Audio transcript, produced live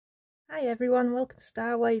Hi everyone, welcome to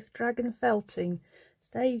Starwave Dragon Felting.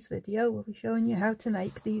 Today's video will be showing you how to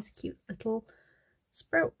make these cute little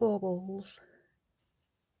sprout baubles.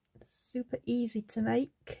 It's super easy to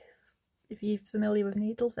make if you're familiar with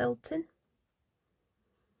needle felting.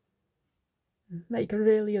 Make a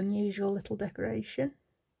really unusual little decoration.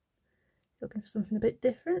 Looking for something a bit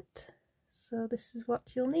different, so this is what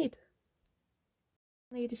you'll need.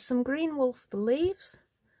 Need is some green wool for the leaves,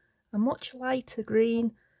 a much lighter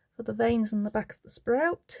green for the veins on the back of the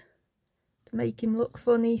sprout, to make him look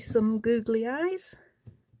funny, some googly eyes,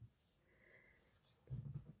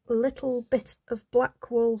 a little bit of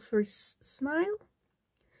black wool for his smile,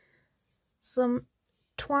 some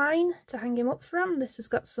twine to hang him up from. This has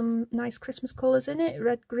got some nice Christmas colours in it,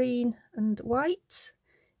 red, green and white.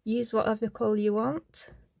 Use whatever colour you want.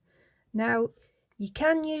 Now you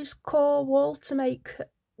can use core wool to make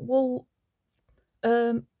wool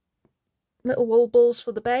little wool balls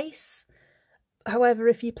for the base. However,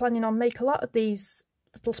 if you're planning on make a lot of these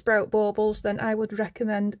little sprout baubles, then I would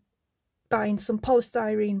recommend buying some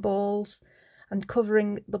polystyrene balls and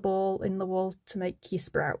covering the ball in the wool to make your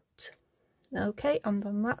sprout. Okay, and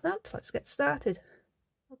on that note, let's get started.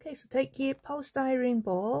 Okay, so take your polystyrene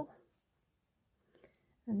ball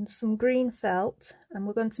and some green felt, and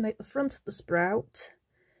we're going to make the front of the sprout.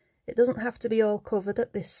 It doesn't have to be all covered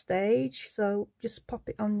at this stage, so just pop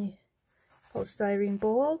it on your polystyrene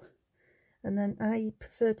ball, and then I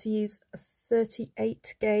prefer to use a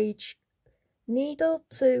 38 gauge needle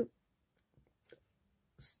to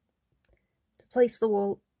place the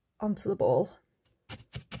wool onto the ball.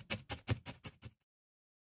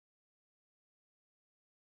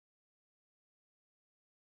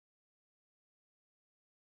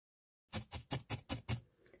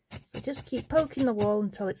 So just keep poking the wool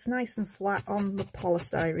until it's nice and flat on the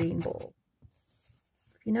polystyrene ball.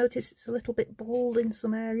 If you notice it's a little bit bald in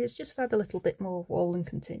some areas, just add a little bit more wool and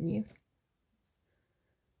continue.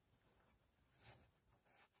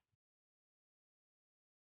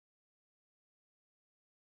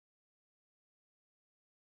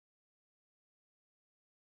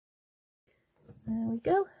 There we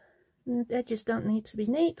go. And the edges don't need to be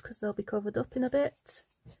neat because they'll be covered up in a bit.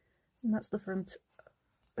 And that's the front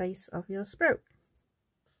base of your sprout.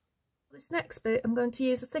 This next bit, I'm going to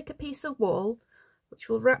use a thicker piece of wool, which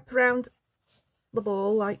will wrap around the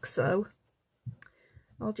ball like so.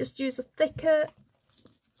 I'll just use a thicker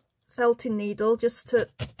felting needle just to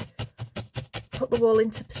put the wool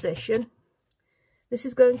into position. This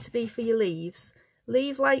is going to be for your leaves.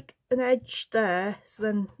 Leave like an edge there, so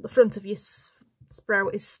then the front of your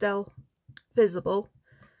sprout is still visible.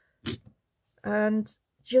 And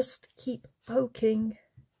just keep poking.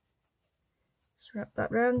 Just wrap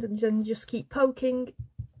that round and then just keep poking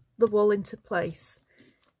the wool into place.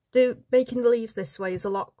 Making the leaves this way is a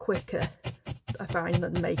lot quicker, I find,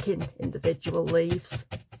 than making individual leaves.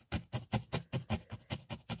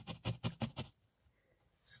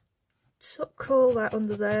 Tuck all that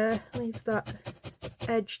under there, leave that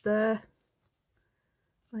edge there,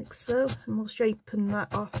 like so, and we'll shapen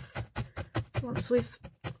that off once we've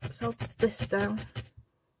felted this down.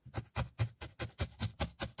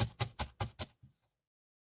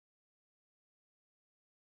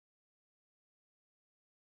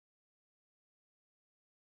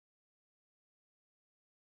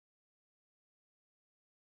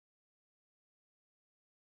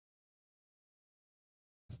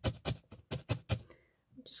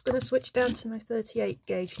 Just going to switch down to my 38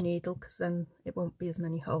 gauge needle because then it won't be as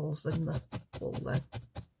many holes in the wool then.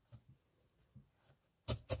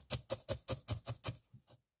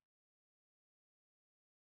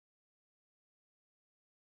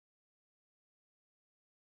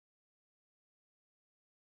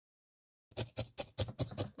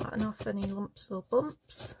 Flatten off any lumps or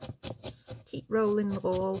bumps. Just keep rolling the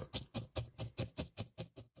ball.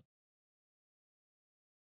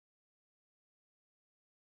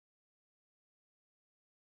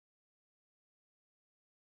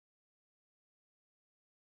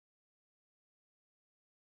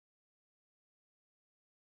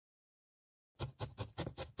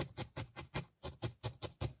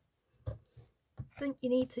 I think you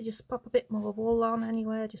need to just pop a bit more wool on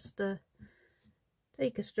anywhere, just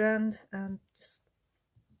take a strand and just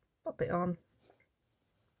pop it on,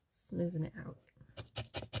 smoothing it out.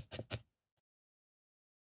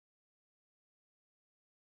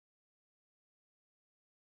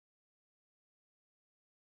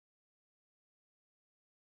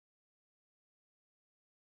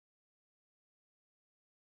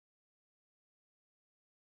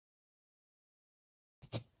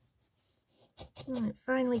 Right,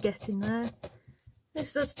 finally getting there.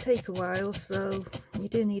 This does take a while, so you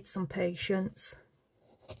do need some patience.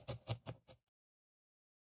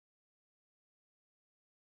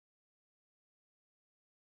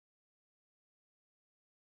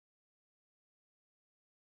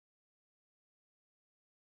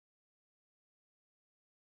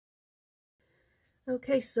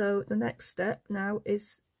 Okay, so the next step now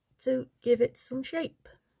is to give it some shape.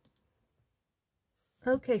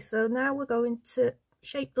 Okay, so now we're going to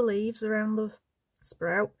shape the leaves around the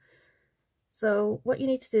sprout. So what you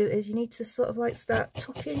need to do is you need to sort of like start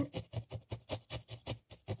tucking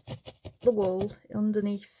the wool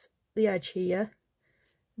underneath the edge here,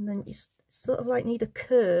 and then you sort of like need a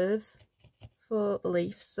curve for the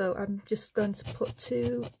leaf. So I'm just going to put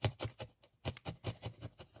two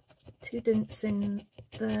dints in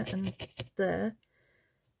there and there.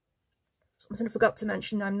 Something I forgot to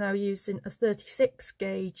mention, I'm now using a 36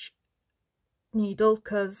 gauge needle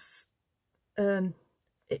because I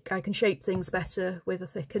can shape things better with a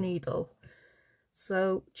thicker needle.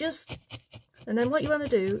 So and then what you want to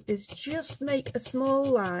do is just make a small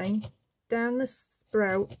line down the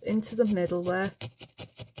sprout into the middle there.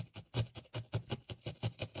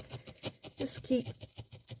 Just keep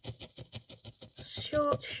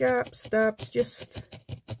short, sharp stabs just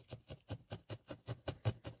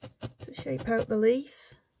to shape out the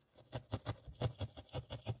leaf.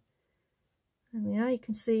 And yeah, you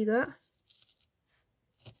can see that.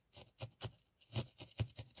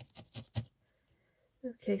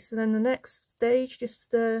 Okay, so then the next stage,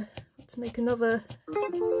 just to make another,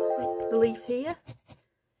 like the leaf here.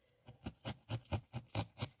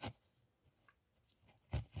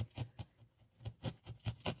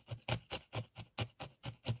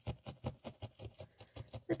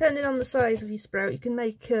 Depending on the size of your sprout, you can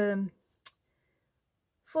make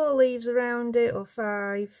 4 leaves around it or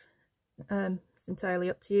 5. It's entirely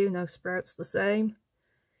up to you, no sprout's the same.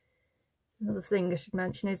 Another thing I should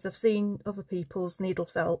mention is I've seen other people's needle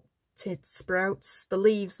felted sprouts. The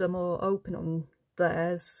leaves are more open on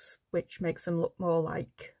theirs, which makes them look more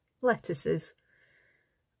like lettuces.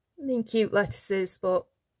 I mean, cute lettuces, but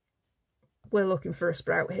we're looking for a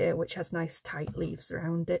sprout here which has nice tight leaves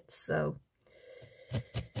around it. So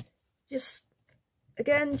just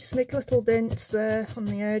make little dents there on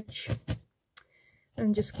the edge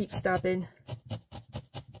and just keep stabbing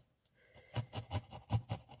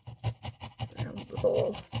around the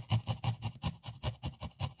ball.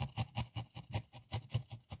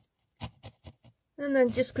 And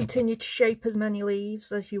then just continue to shape as many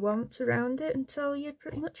leaves as you want around it until you're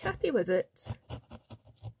pretty much happy with it.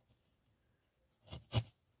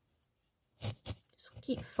 Just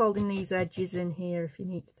keep folding these edges in here if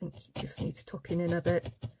you think it just needs tucking in a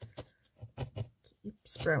bit. Keep your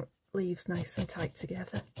sprout leaves nice and tight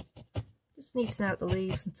together. Just neaten out the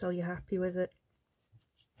leaves until you're happy with it.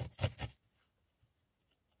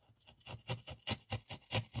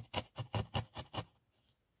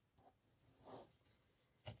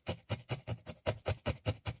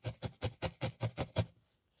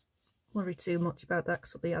 Worry too much about that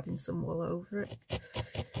because we'll be adding some wool over it.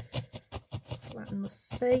 Flatten the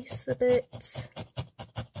face a bit.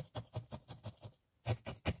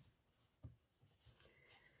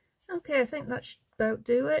 Okay, I think that should about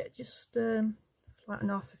do it. Just flatten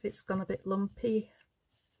off if it's gone a bit lumpy.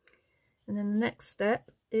 And then the next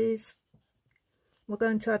step is we're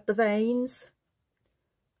going to add the veins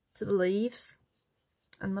to the leaves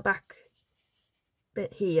and the back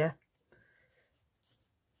bit here.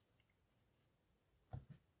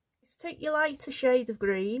 Take your lighter shade of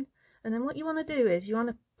green, and then what you want to do is you want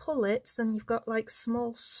to pull it so you've got like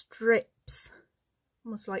small strips,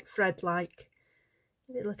 almost like thread like.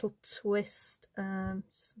 Give it a little twist,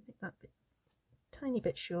 just make that bit tiny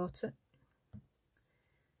bit shorter.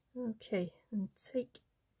 Okay, and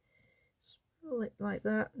pull it like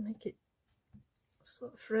that, make it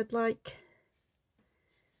sort of thread like.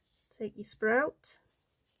 Take your sprout,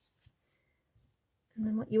 and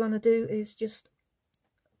then what you want to do is just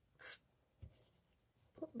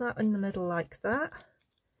put that in the middle like that,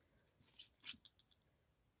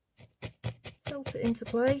 tilt it into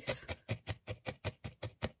place,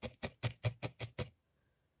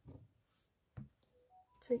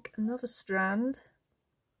 take another strand,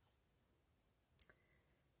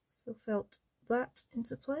 so felt that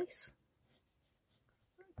into place,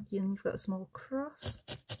 and you've got a small cross.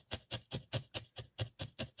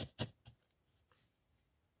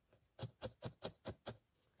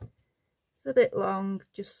 It's a bit long,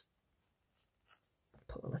 just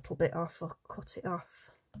pull a little bit off or cut it off.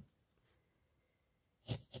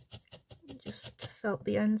 Just felt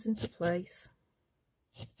the ends into place.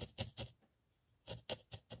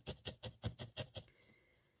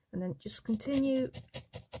 and then just continue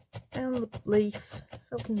down the leaf,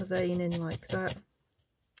 felting the vein in like that.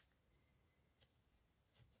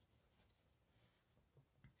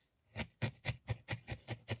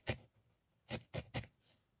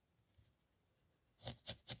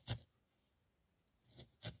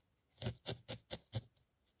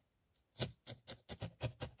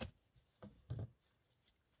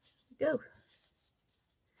 Go.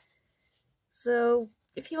 So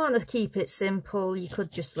if you want to keep it simple, you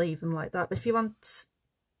could just leave them like that, but if you want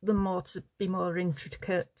them more to be more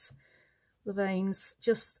intricate, the veins,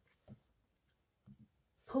 just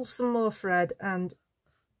pull some more thread and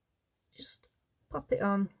just pop it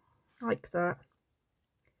on like that.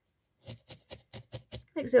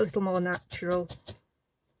 Makes it a little more natural.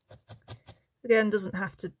 Again, doesn't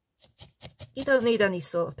have to, you don't need any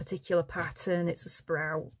sort of particular pattern, it's a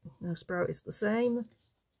sprout, no sprout is the same.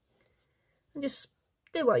 And just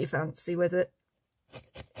do what you fancy with it.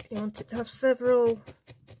 If you want it to have several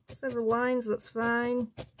lines, that's fine.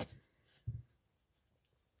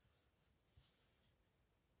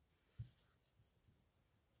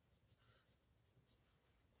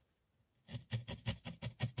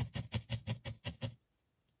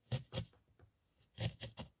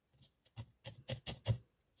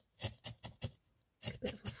 A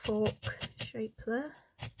bit of a fork shape there.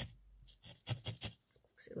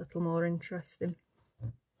 Makes it a little more interesting.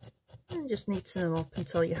 And just neaten them up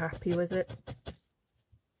until you're happy with it.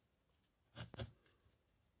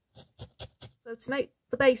 So to make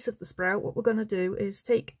the base of the sprout, what we're going to do is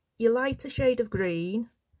take your lighter shade of green,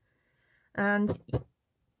 and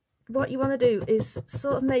what you want to do is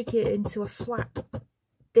sort of make it into a flat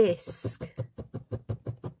disc.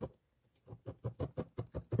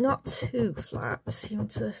 Not too flat, you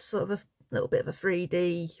want to sort of a little bit of a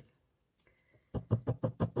 3D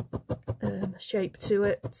shape to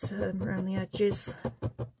it around the edges.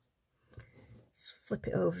 Just flip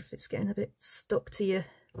it over if it's getting a bit stuck to your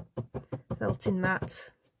felting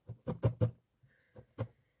mat.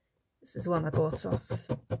 This is one I bought off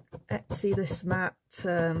Etsy, this mat.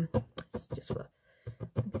 It's just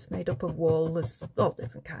it's made up of wool. There's all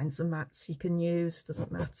different kinds of mats you can use,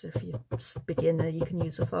 doesn't matter if you're a beginner, you can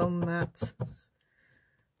use a foam mat, it's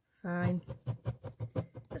fine.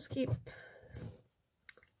 Just keep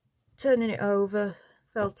turning it over,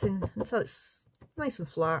 felting until it's nice and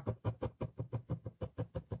flat.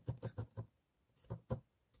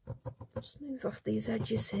 Smooth off these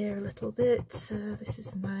edges here a little bit. This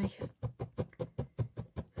is my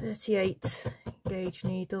 38 gauge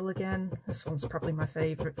needle again. This one's probably my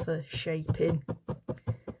favourite for shaping,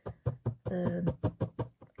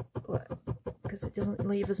 because it doesn't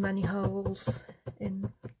leave as many holes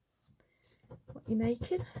in what you're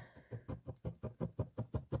making.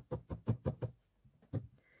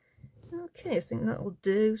 Okay, I think that'll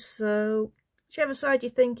do. So whichever side you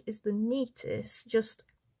think is the neatest, just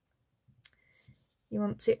you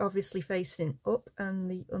want it obviously facing up and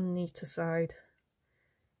the unneater side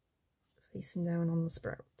facing down on the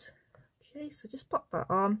sprout. Okay, so just pop that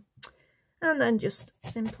on and then just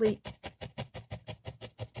simply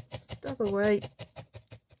stab away,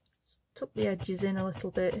 just tuck the edges in a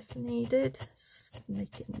little bit if needed, just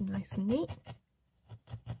make it nice and neat.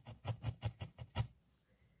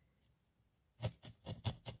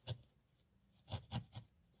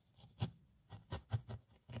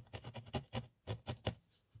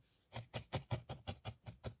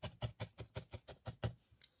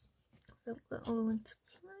 Felt that all into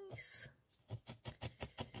place.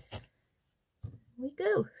 There we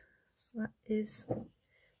go. So that is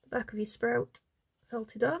the back of your sprout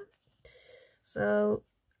felted on. So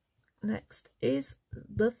next is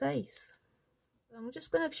the face. I'm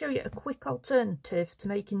just going to show you a quick alternative to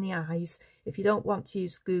making the eyes if you don't want to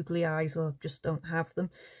use googly eyes or just don't have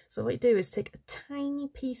them. So what you do is take a tiny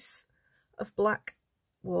piece of black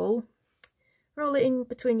wool, roll it in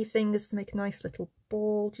between your fingers to make a nice little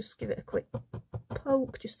ball, just give it a quick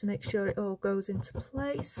poke just to make sure it all goes into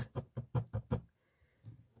place,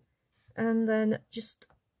 and then just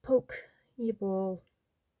poke your ball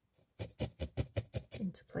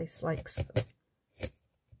into place like so. Actually,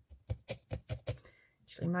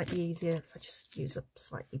 it might be easier if I just use a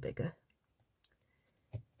slightly bigger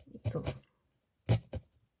needle.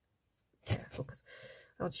 Careful, because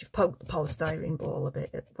once you've poked the polystyrene ball a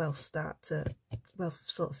bit, it will start to, well,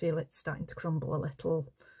 sort of feel it starting to crumble a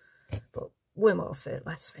little, but we're more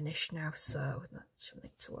less finished now, so that shouldn't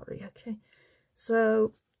need to worry. Okay,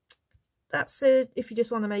 so that's it. If you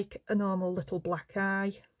just want to make a normal little black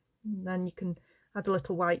eye, and then you can add a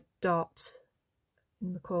little white dot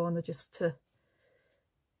in the corner just to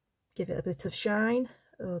give it a bit of shine,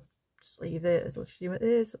 or just leave it as it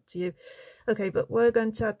is, up to you. Okay, but we're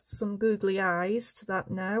going to add some googly eyes to that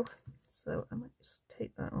now. So I might just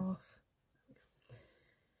take that off.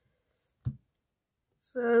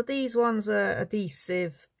 So these ones are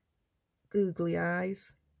adhesive googly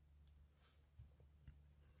eyes.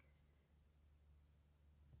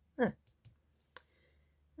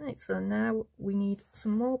 Right, so now we need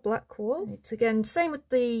some more black wool. It's again, same with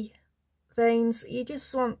the veins, you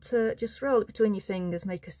just want to just roll it between your fingers,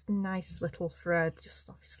 make a nice little thread, just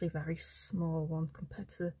obviously very small one compared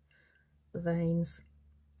to the veins.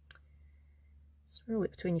 Just roll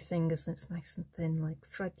it between your fingers and it's nice and thin, like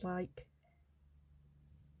thread-like.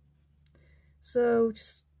 So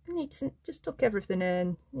just tuck everything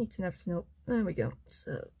in, neaten everything up. There we go.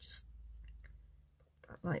 So just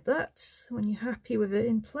like that. When you're happy with it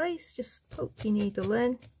in place, just poke your needle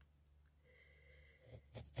in.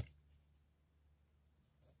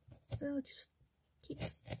 So just keep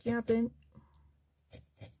jabbing.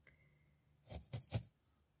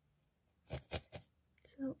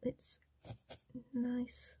 So it's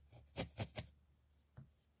nice.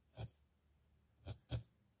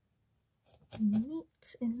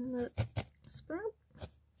 Neat in the sprout.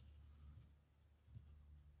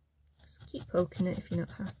 Keep poking it if you're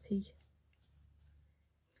not happy.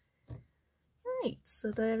 Right, so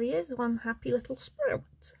there he is, one happy little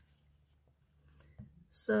sprout.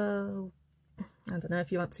 So, I don't know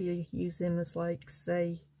if you want to use him as, like,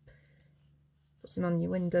 say, put him on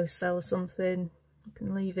your windowsill or something, you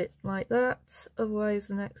can leave it like that. Otherwise,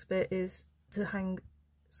 the next bit is to hang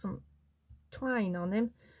some twine on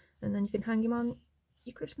him, and then you can hang him on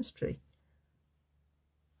your Christmas tree.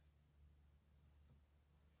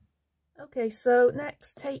 Okay, so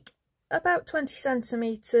next take about 20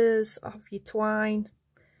 centimetres of your twine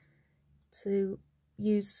to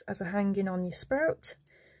use as a hanging on your sprout.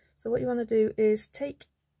 So what you want to do is take,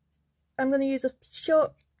 I'm going to use a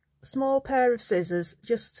short small pair of scissors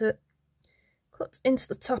just to cut into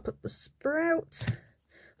the top of the sprout.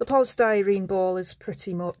 The polystyrene ball is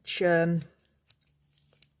pretty much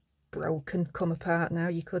broken, come apart now,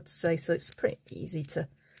 you could say, so it's pretty easy to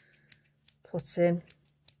put in.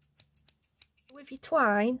 With your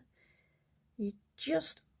twine, you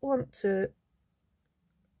just want to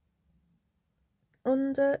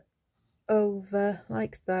under, over,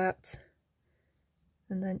 like that,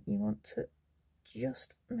 and then you want to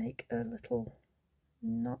just make a little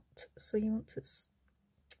knot. So you want to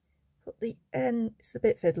put the end, it's a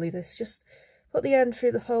bit fiddly this, just put the end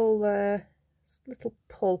through the hole there, little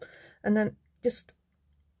pull, and then just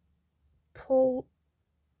pull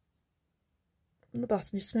on the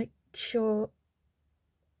bottom, just make sure,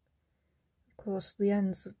 of course, the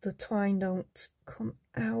ends of the twine don't come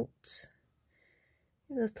out.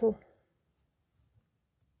 A little,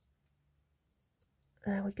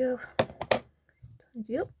 there we go,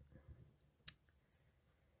 tidy up.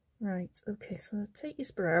 Right, okay, so take your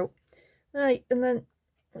sprout, right, and then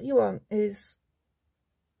what you want is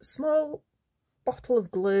a small bottle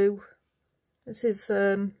of glue. This is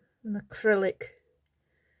an acrylic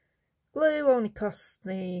glue, only cost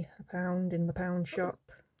me £1 in the pound shop.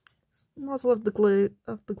 Nozzle of the glue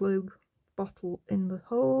bottle in the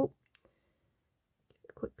hole. Give it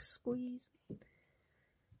a quick squeeze.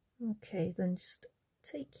 Okay, then just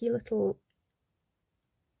take your little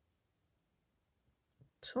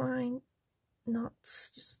twine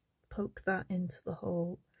knots, just poke that into the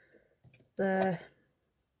hole there.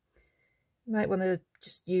 You might want to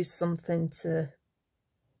just use something to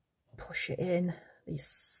push it in.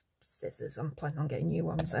 These scissors, I'm planning on getting new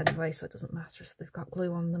ones anyway, so it doesn't matter if they've got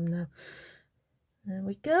glue on them now. There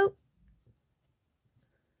we go.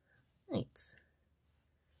 Right,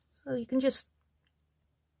 so you can just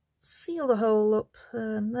seal the hole up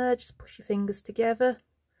there, just push your fingers together.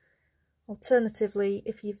 Alternatively,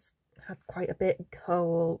 if you've had quite a big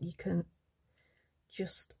hole, you can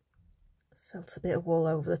just felt a bit of wool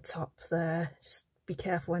over the top there. Just be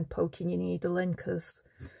careful when poking your needle in, because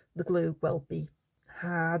the glue will be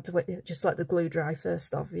hard. Just let the glue dry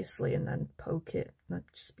first, obviously, and then poke it.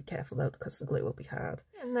 Just be careful though, because the glue will be hard.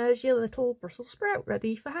 And there's your little Brussels sprout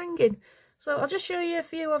ready for hanging. So I'll just show you a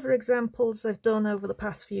few other examples I've done over the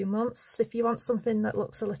past few months. If you want something that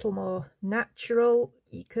looks a little more natural,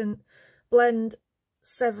 you can blend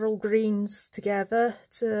several greens together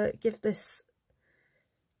to give this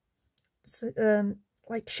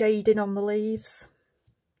like shading on the leaves.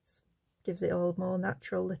 Gives it all more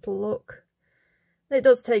natural little look. It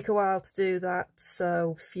does take a while to do that,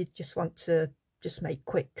 so if you just want to just make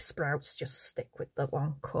quick sprouts, just stick with the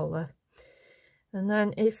one colour. And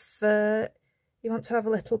then if you want to have a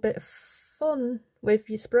little bit of fun with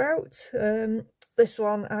your sprout, the this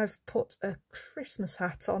one I've put a Christmas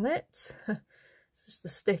hat on it. It's just a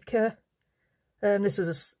sticker. This was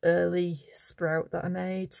an early sprout that I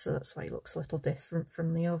made, so that's why it looks a little different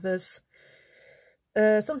from the others.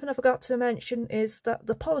 Something I forgot to mention is that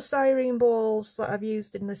the polystyrene balls that I've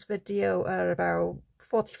used in this video are about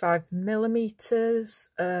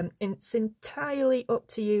 45mm. It's entirely up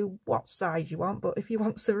to you what size you want, but if you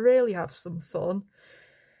want to really have some fun,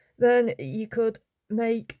 then you could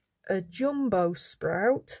make a jumbo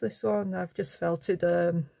sprout. This one I've just felted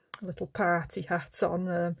a little party hat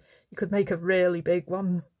on. You could make a really big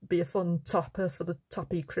one, be a fun topper for the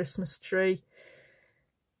top of your Christmas tree.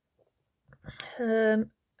 And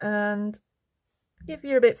if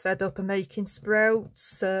you're a bit fed up of making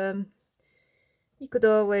sprouts, you could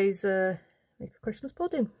always make a Christmas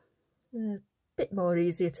pudding. A bit more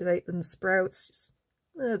easier to make than the sprouts. Just,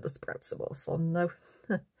 the sprouts are more fun though.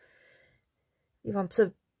 You want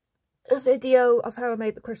a video of how I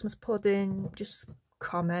made the Christmas pudding, just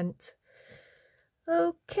comment.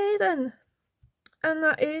 Okay then, and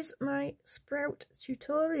that is my sprout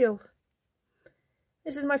tutorial.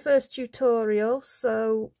 This is my first tutorial,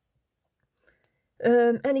 so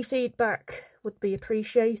any feedback would be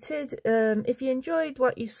appreciated. If you enjoyed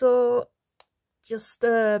what you saw, just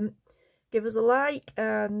give us a like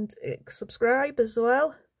and subscribe as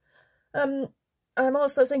well. I'm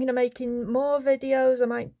also thinking of making more videos. I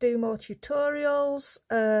might do more tutorials.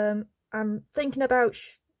 I'm thinking about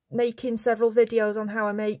making several videos on how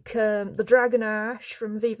I make the Dragon Ash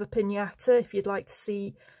from Viva Pinata, if you'd like to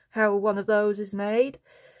see how one of those is made.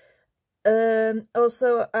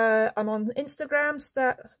 Also, I'm on Instagram,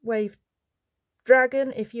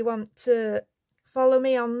 StarWaveDragon, if you want to follow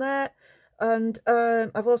me on there. And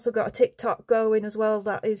I've also got a TikTok going as well,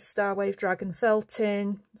 that is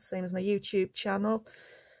NeedleFelting, same as my YouTube channel.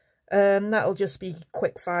 That'll just be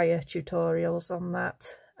quick fire tutorials on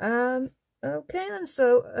that. Okay then,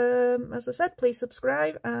 so as I said, please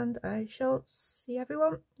subscribe and I shall see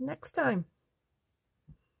everyone next time.